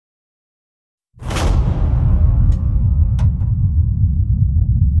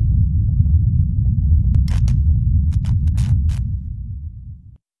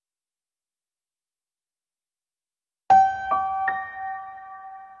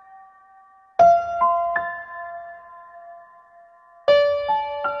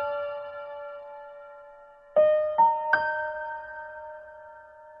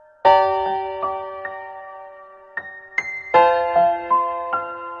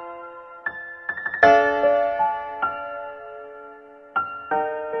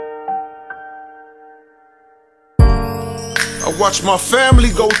I watched my family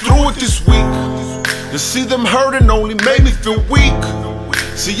go through it this week. To see them hurting only made me feel weak.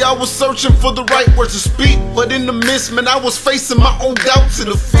 See, I was searching for the right words to speak, but in the midst, man, I was facing my own doubts and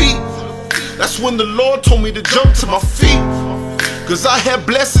defeat. That's when the Lord told me to jump to my feet, cause I had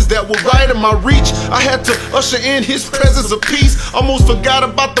blessings that were right in my reach. I had to usher in His presence of peace. Almost forgot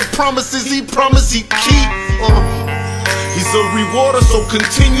about the promises He promised He'd keep. He's a rewarder, so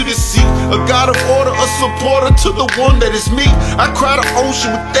continue to seek a God of order, a supporter to the one that is me. I cried an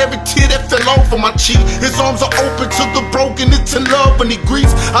ocean with every tear that fell off of my cheek. His arms are open to the broken, it's in love when He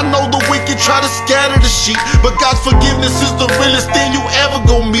greets. I know the wicked try to scatter the sheep, but God's forgiveness is the realest thing you ever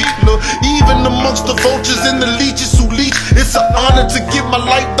gon' meet. Look, even amongst the vultures and the leeches who leech, it's an honor to give my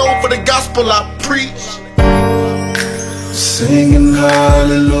life though for the gospel I preach. Singing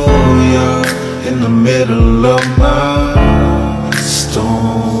hallelujah in the middle of my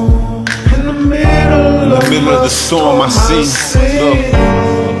storm. In the middle of the storm I sing.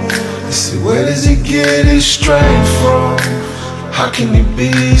 You see, where does He get His strength from? How can He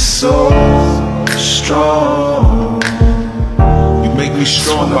be so strong? You make me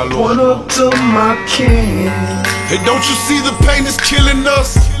strong, my Lord. Point up to my King. Hey, don't you see the pain is killing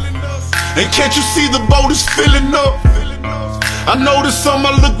us? And can't you see the boat is filling up? I know that some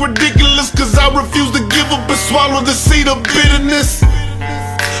I look ridiculous, cause I refuse to give up and swallow the seed of bitterness.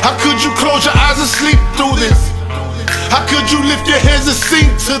 How could you close your eyes and sleep through this? How could you lift your hands and sing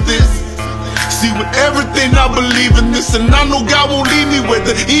to this? See, with everything I believe in this, and I know God won't leave me where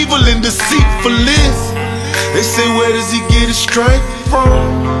the evil and deceitful is. They say, where does He get His strength from?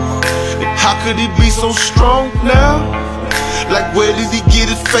 And how could He be so strong now? Like, where did He get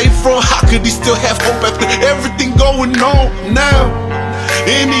His faith from? How could He still have hope after everything going on now?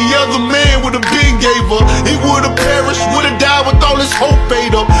 Any other man would have been gave up. He would have perished, would have died with all his hope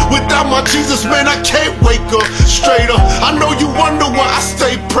ate up. Without my Jesus, man, I can't wake up straight up. I know you wonder why I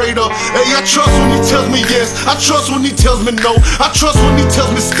stay prayed up. Hey, I trust when He tells me yes, I trust when He tells me no, I trust when He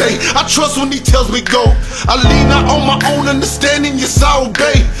tells me stay, I trust when He tells me go. I lean not on my own understanding, yes, I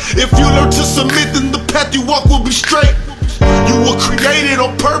obey. If you learn to submit, then the path you walk will be straight. You were created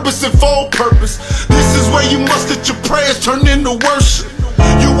on purpose and for a purpose. This is where you must let your prayers turn into worship.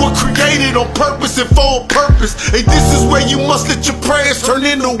 You were created on purpose and for a purpose. Hey, this is where you must let your prayers turn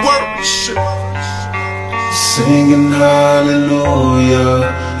into worship. Singing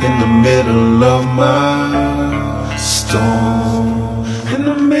hallelujah in the middle of my storm. In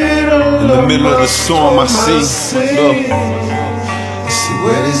the middle of the storm I sing. Look. You see,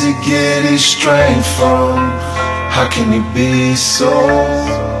 where does He get His strength from? How can He be so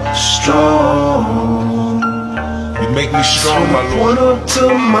strong? You make me strong, my Lord. I point up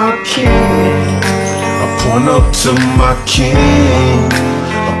to my King. I point up to my King.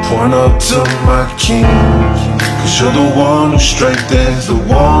 I point up to my King. Cause you're the one who strengthens, the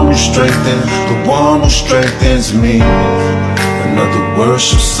one who strengthens, the one who strengthens me. Another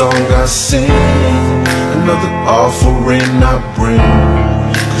worship song I sing, another offering I bring.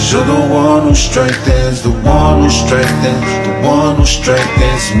 Cause you're the one who strengthens, the one who strengthens, the one who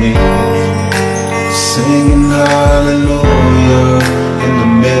strengthens me. Singing hallelujah in the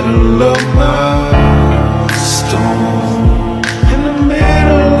middle of my storm. In the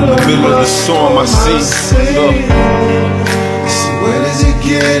middle of the storm I sing. Look. See, where does He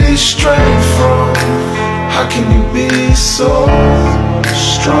get His strength from? How can He be so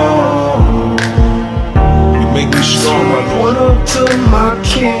strong? You make me strong, my Lord. Point up to my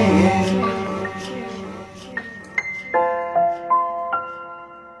King.